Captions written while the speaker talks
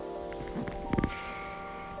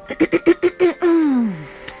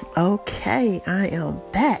Okay, I am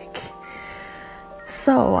back.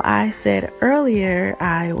 So I said earlier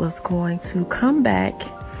I was going to come back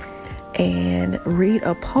and read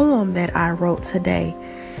a poem that I wrote today.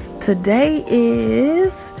 Today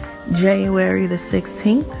is January the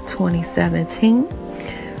 16th, 2017.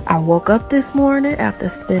 I woke up this morning after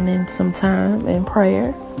spending some time in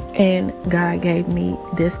prayer, and God gave me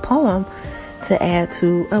this poem to add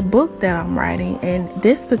to a book that I'm writing. And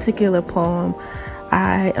this particular poem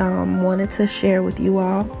I wanted to share with you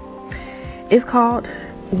all. It's called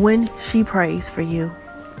When She Prays for You.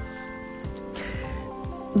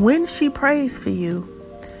 When she prays for you,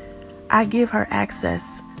 I give her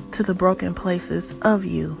access to the broken places of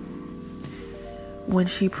you. When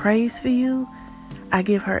she prays for you, I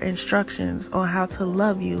give her instructions on how to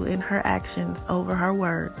love you in her actions over her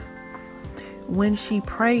words. When she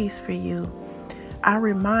prays for you, I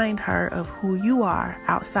remind her of who you are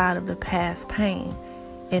outside of the past pain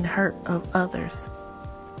and hurt of others.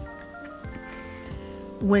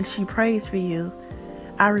 When she prays for you,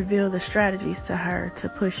 I reveal the strategies to her to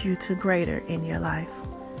push you to greater in your life.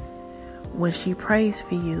 When she prays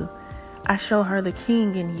for you, I show her the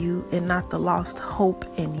king in you and not the lost hope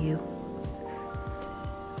in you.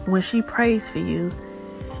 When she prays for you,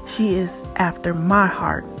 she is after my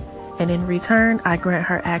heart, and in return, I grant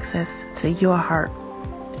her access to your heart.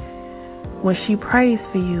 When she prays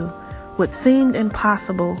for you, what seemed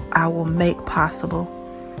impossible, I will make possible.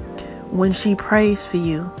 When she prays for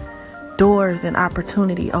you, doors and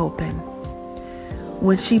opportunity open.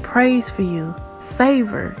 When she prays for you,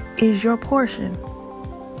 favor is your portion.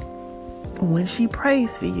 When she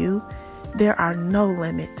prays for you, there are no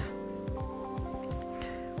limits.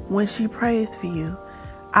 When she prays for you,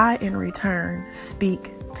 I in return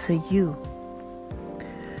speak to you.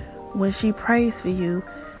 When she prays for you,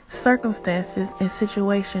 circumstances and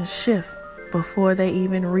situations shift before they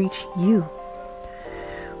even reach you.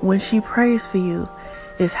 When she prays for you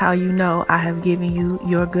is how you know I have given you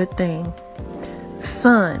your good thing.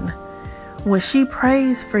 Son, when she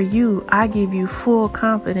prays for you, I give you full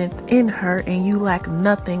confidence in her and you lack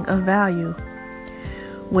nothing of value.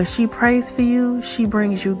 When she prays for you, she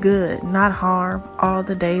brings you good, not harm, all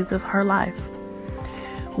the days of her life.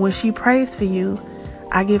 When she prays for you,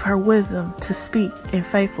 I give her wisdom to speak in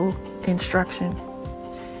faithful instruction.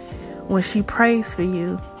 When she prays for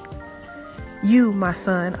you, you, my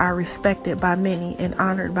son, are respected by many and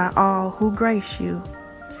honored by all who grace you.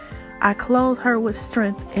 I clothe her with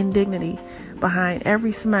strength and dignity behind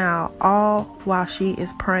every smile, all while she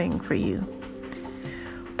is praying for you.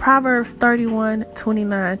 Proverbs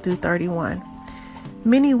 31:29-31.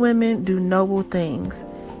 Many women do noble things,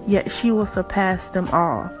 yet she will surpass them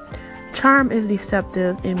all. Charm is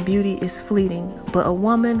deceptive and beauty is fleeting, but a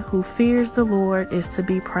woman who fears the Lord is to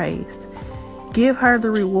be praised. Give her the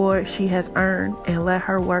reward she has earned and let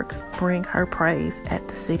her works bring her praise at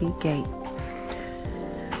the city gate.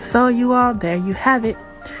 So you all, there you have it.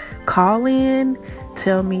 Call in,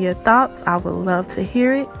 tell me your thoughts. I would love to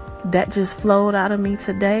hear it. That just flowed out of me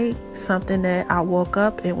today. Something that I woke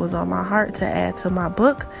up and was on my heart to add to my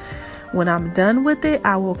book. When I'm done with it,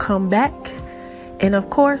 I will come back. And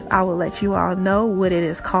of course, I will let you all know what it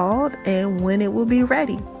is called and when it will be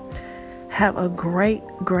ready. Have a great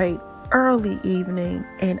early evening,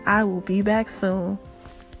 and I will be back soon.